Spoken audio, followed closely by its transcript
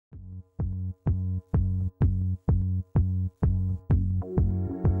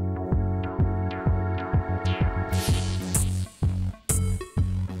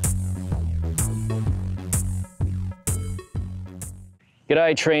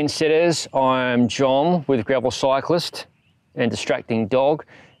G'day trendsetters, I'm John with Gravel Cyclist and Distracting Dog,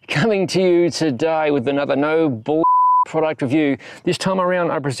 coming to you today with another no bull product review. This time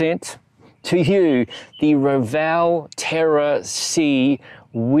around I present to you the Roval Terra C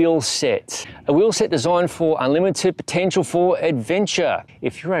Wheelset. A wheelset designed for unlimited potential for adventure.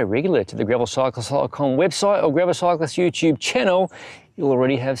 If you're a regular to the gravelcyclist.com website or Gravel Cyclist YouTube channel, you'll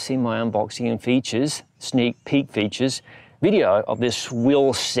already have seen my unboxing and features, sneak peek features, video of this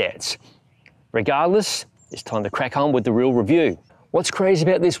wheel set. Regardless, it's time to crack on with the real review. What's crazy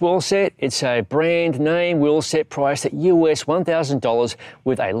about this wheel set? It's a brand name wheel set priced at US $1,000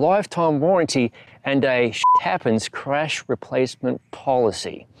 with a lifetime warranty and a shit happens crash replacement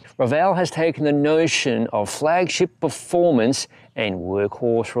policy. Roval has taken the notion of flagship performance and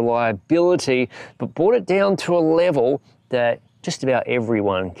workhorse reliability, but brought it down to a level that just about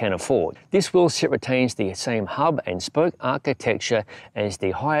everyone can afford. This wheel set retains the same hub and spoke architecture as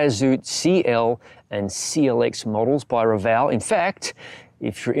the Zoot CL and CLX models by Roval. In fact,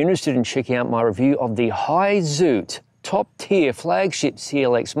 if you're interested in checking out my review of the Zoot top tier flagship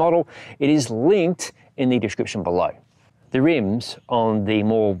CLX model, it is linked in the description below. The rims on the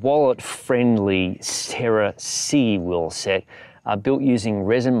more wallet-friendly Terra C Wheelset are built using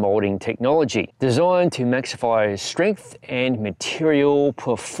resin molding technology, designed to maximize strength and material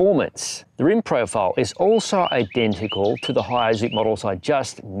performance. The rim profile is also identical to the Zoot models I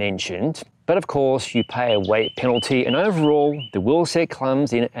just mentioned, but of course you pay a weight penalty, and overall the wheelset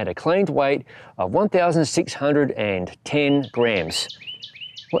comes in at a claimed weight of 1,610 grams.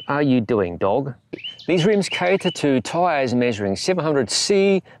 What are you doing, dog? These rims cater to tyres measuring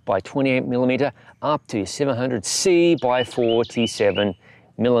 700C by 28mm up to 700C by 47mm.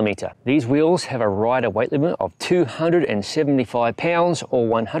 These wheels have a rider weight limit of 275 pounds or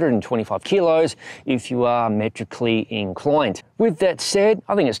 125 kilos if you are metrically inclined. With that said,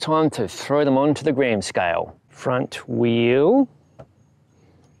 I think it's time to throw them onto the gram scale. Front wheel,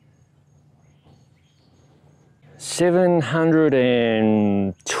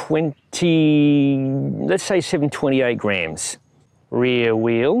 720, let's say 728 grams. Rear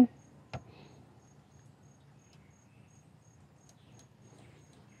wheel,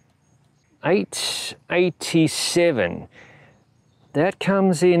 887. That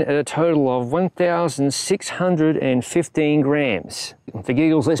comes in at a total of 1,615 grams. For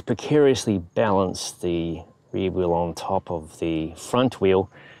giggles, let's precariously balance the rear wheel on top of the front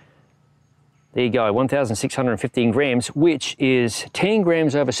wheel. There you go, 1,615 grams, which is 10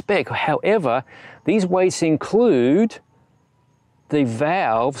 grams over spec. However, these weights include the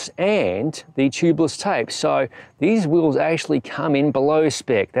valves and the tubeless tape. So these wheels actually come in below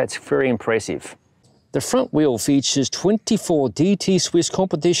spec. That's very impressive. The front wheel features 24 DT Swiss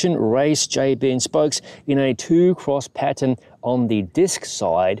competition race J-bend spokes in a 2-cross pattern on the disc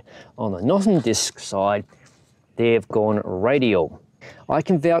side. On the non-disc side, they've gone radial. I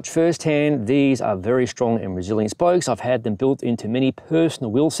can vouch firsthand, these are very strong and resilient spokes. I've had them built into many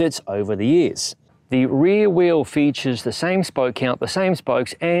personal wheel sets over the years. The rear wheel features the same spoke count, the same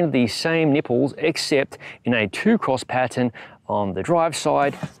spokes, and the same nipples, except in a 2-cross pattern on the drive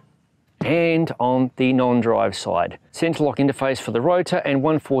side and on the non-drive side. Center lock interface for the rotor and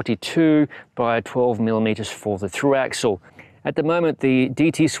 142 by 12mm for the through axle. At the moment, the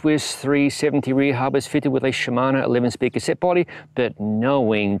DT Swiss 370 rear hub is fitted with a Shimano 11-speed cassette body, but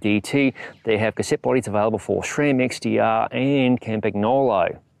knowing DT, they have cassette bodies available for SRAM XDR and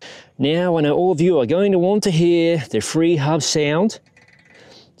Campagnolo. Now, I know all of you are going to want to hear the free hub sound,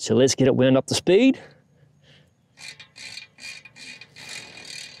 so let's get it wound up to speed.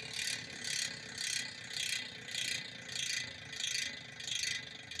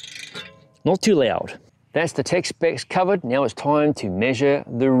 Not too loud. That's the tech specs covered. Now it's time to measure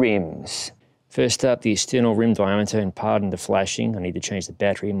the rims. First up, the external rim diameter, and pardon the flashing, I need to change the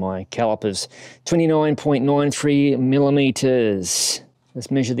battery in my calipers. 29.93mm. Let's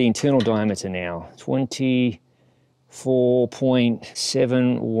measure the internal diameter now.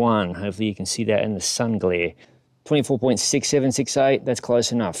 24.71. Hopefully you can see that in the sun glare. 24.6768, that's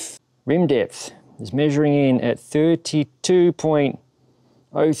close enough. Rim depth is measuring in at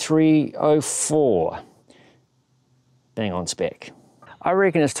 32.0304. Bang on spec. I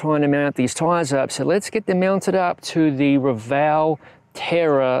reckon it's time to mount these tyres up, so let's get them mounted up to the Roval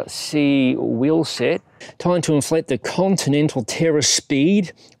Terra C Wheelset. Time to inflate the Continental Terra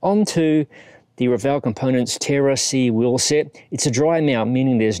Speed onto the Roval Components Terra C Wheelset. It's a dry mount,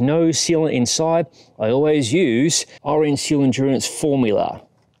 meaning there's no sealant inside. I always use Orange Seal Endurance Formula,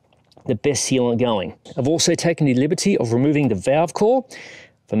 the best sealant going. I've also taken the liberty of removing the valve core.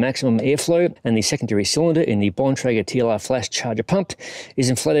 for maximum airflow, and the secondary cylinder in the Bontrager TLR flash charger pump is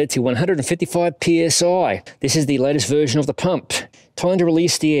inflated to 155 psi. This is the latest version of the pump. Time to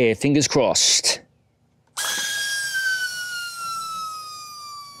release the air, fingers crossed.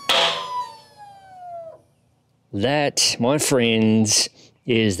 That, my friends,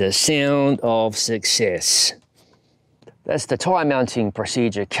 is the sound of success. That's the tyre mounting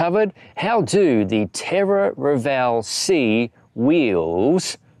procedure covered. How do the Terra Roval C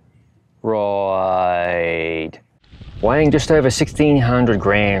wheels ride? Weighing just over 1,600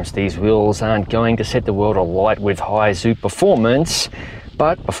 grams, these wheels aren't going to set the world alight with high zoot performance,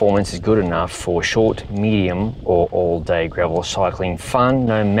 but performance is good enough for short, medium, or all-day gravel cycling fun,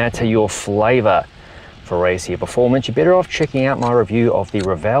 no matter your flavour. For racier performance, you're better off checking out my review of the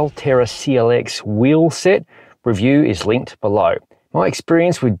Roval Terra CLX Wheelset. Review is linked below. My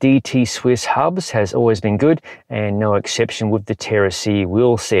experience with DT Swiss hubs has always been good, and no exception with the Terra C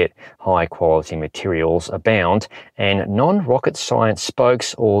Wheelset. High quality materials abound, and non-rocket science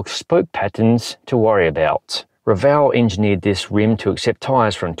spokes or spoke patterns to worry about. Roval engineered this rim to accept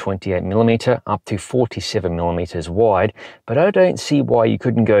tyres from 28mm up to 47mm wide, but I don't see why you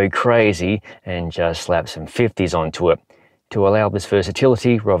couldn't go crazy and just slap some 50s onto it. To allow this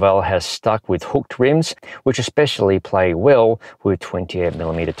versatility, Roval has stuck with hooked rims, which especially play well with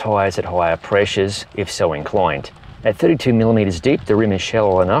 28mm tyres at higher pressures, if so inclined. At 32mm deep, the rim is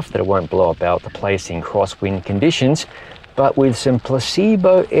shallow enough that it won't blow about the place in crosswind conditions, but with some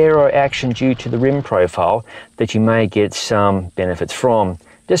placebo aero action due to the rim profile that you may get some benefits from.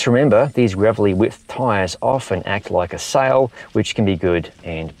 Just remember, these gravelly width tyres often act like a sail, which can be good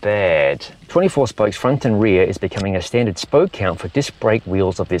and bad. 24 spokes front and rear is becoming a standard spoke count for disc brake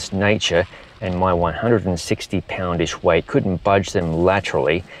wheels of this nature, and my 160-poundish weight couldn't budge them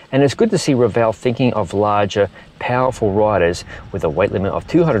laterally, and it's good to see Roval thinking of larger, powerful riders with a weight limit of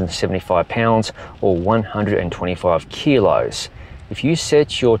 275 pounds or 125 kilos. If you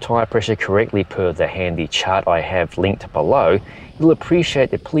set your tyre pressure correctly per the handy chart I have linked below, you'll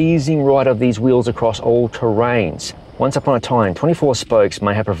appreciate the pleasing ride of these wheels across all terrains. Once upon a time, 24 spokes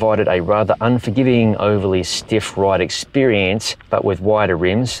may have provided a rather unforgiving, overly stiff ride experience, but with wider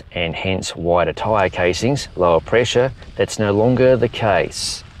rims and hence wider tyre casings, lower pressure, that's no longer the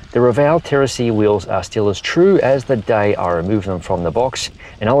case. The Roval Terra C wheels are still as true as the day I remove them from the box,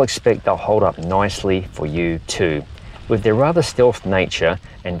 and I'll expect they'll hold up nicely for you too. With their rather stealth nature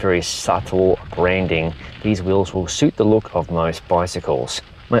and very subtle branding, these wheels will suit the look of most bicycles.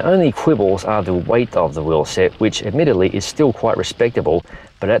 My only quibbles are the weight of the wheel set, which admittedly is still quite respectable,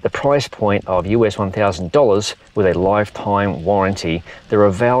 but at the price point of US $1,000 with a lifetime warranty, the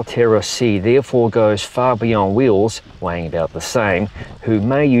Roval Terra C therefore goes far beyond wheels, weighing about the same, who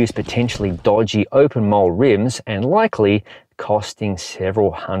may use potentially dodgy open mold rims and likely costing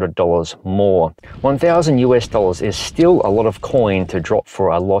several $100s more. $1,000 is still a lot of coin to drop for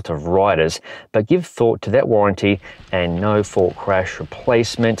a lot of riders, but give thought to that warranty and no fault crash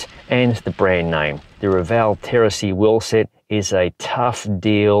replacement and the brand name. The Roval Terra C Wheelset is a tough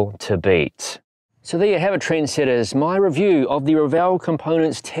deal to beat. So there you have it, trendsetters, my review of the Roval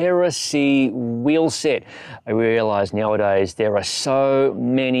Components Terra C Wheelset. I realise nowadays there are so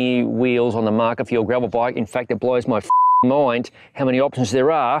many wheels on the market for your gravel bike. In fact, it blows my mind how many options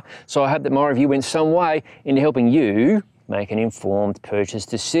there are. So I hope that my review went some way into helping you make an informed purchase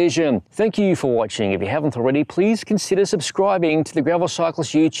decision. Thank you for watching. If you haven't already, please consider subscribing to the Gravel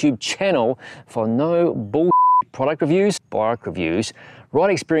Cyclist YouTube channel for no bull product reviews, bike reviews, ride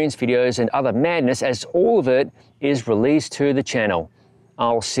experience videos and other madness, as all of it is released to the channel.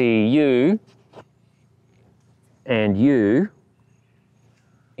 I'll see you and you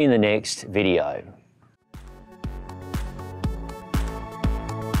in the next video.